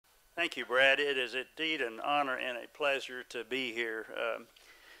Thank you, Brad. It is indeed an honor and a pleasure to be here.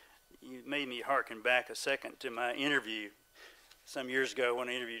 You made me hearken back a second to my interview some years ago when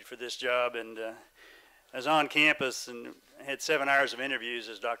I interviewed for this job, and I was on campus and had 7 hours of interviews,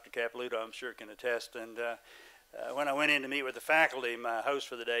 as Dr. Capilouto, I'm sure, can attest. And when I went in to meet with the faculty, my host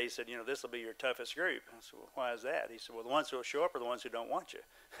for the day said, "You know, this will be your toughest group." I said, "Well, why is that?" He said, "Well, the ones who will show up are the ones who don't want you."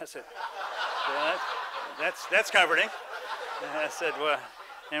 I said, "Well, that's comforting." And I said, "Well,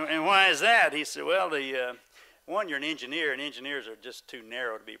 and why is that?" He said, "Well, one, you're an engineer, and engineers are just too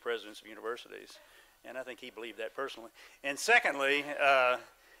narrow to be presidents of universities." And I think he believed that personally. And secondly,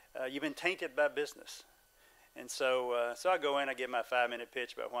 you've been tainted by business. And so I go in, I give my 5-minute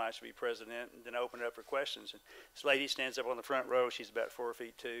pitch about why I should be president, and then I open it up for questions. And this lady stands up on the front row. She's about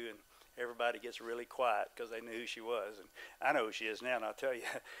 4'2", and everybody gets really quiet because they knew who she was. And I know who she is now, and I'll tell you.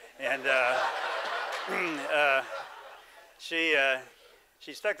 And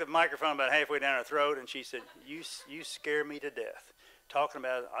she stuck the microphone about halfway down her throat, and she said, you scare me to death. Talking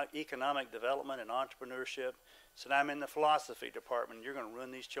about economic development and entrepreneurship. Said, "I'm in the philosophy department, and you're going to ruin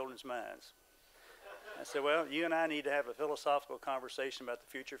these children's minds." I said, "Well, you and I need to have a philosophical conversation about the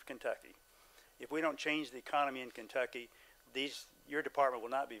future of Kentucky. If we don't change the economy in Kentucky, your department will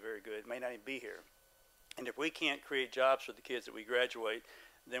not be very good. It may not even be here. And if we can't create jobs for the kids that we graduate,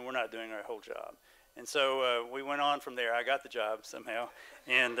 then we're not doing our whole job." And so we went on from there. I got the job somehow,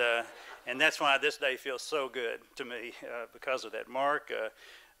 and that's why this day feels so good to me because of that. Mark,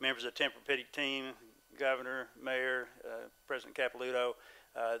 members of the Tempur-Pedic team, Governor, Mayor, President Capilouto,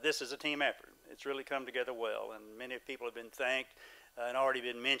 this is a team effort. It's really come together well, and many people have been thanked and already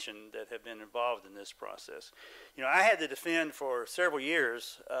been mentioned that have been involved in this process. You know, I had to defend for several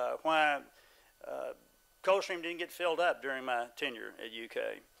years why Coldstream didn't get filled up during my tenure at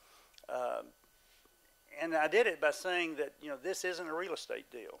UK. And I did it by saying that, you know, this isn't a real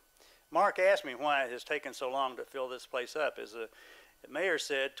estate deal. Mark asked me why it has taken so long to fill this place up. As the mayor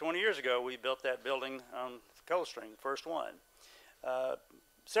said, 20 years ago we built that building on Coldstream, the first one.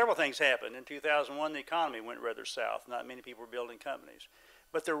 Several things happened. In 2001, the economy went rather south. Not many people were building companies.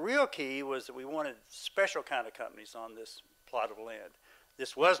 But the real key was that we wanted special kind of companies on this plot of land.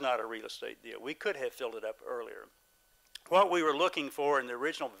 This was not a real estate deal. We could have filled it up earlier. What we were looking for in the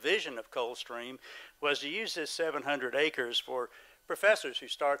original vision of Coldstream was to use this 700 acres for professors who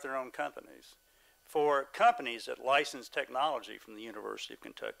start their own companies, for companies that license technology from the University of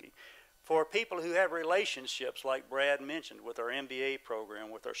Kentucky, for people who have relationships like Brad mentioned with our MBA program,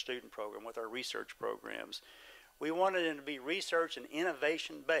 with our student program, with our research programs. We wanted it to be research and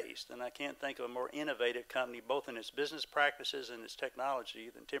innovation based, and I can't think of a more innovative company both in its business practices and its technology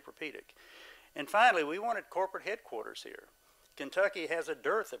than Tempur-Pedic. And finally, we wanted corporate headquarters here. Kentucky has a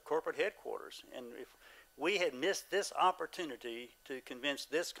dearth of corporate headquarters, and if we had missed this opportunity to convince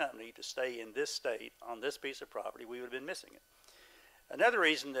this company to stay in this state on this piece of property, we would have been missing it. Another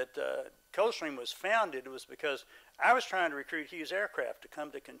reason that Coldstream was founded was because I was trying to recruit Hughes Aircraft to come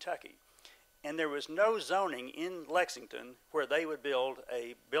to Kentucky, and there was no zoning in Lexington where they would build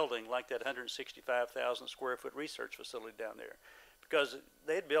a building like that 165,000 square foot research facility down there. Because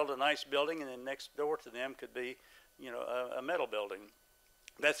they'd build a nice building, and then next door to them could be, you know, a metal building.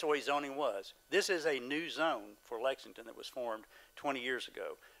 That's the way zoning was. This is a new zone for Lexington that was formed 20 years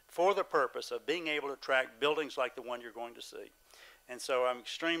ago for the purpose of being able to attract buildings like the one you're going to see. And so I'm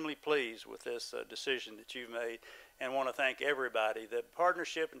extremely pleased with this decision that you've made, and want to thank everybody. The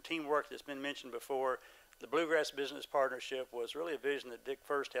partnership and teamwork that's been mentioned before, the Bluegrass Business Partnership, was really a vision that Dick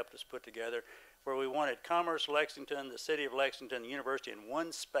first helped us put together, where we wanted Commerce, Lexington, the city of Lexington, the university in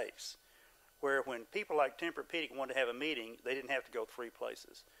one space, where when people like Tempur-Pedic wanted to have a meeting, they didn't have to go 3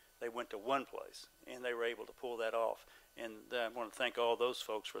 places. They went to one place, and they were able to pull that off. And I want to thank all those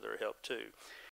folks for their help too.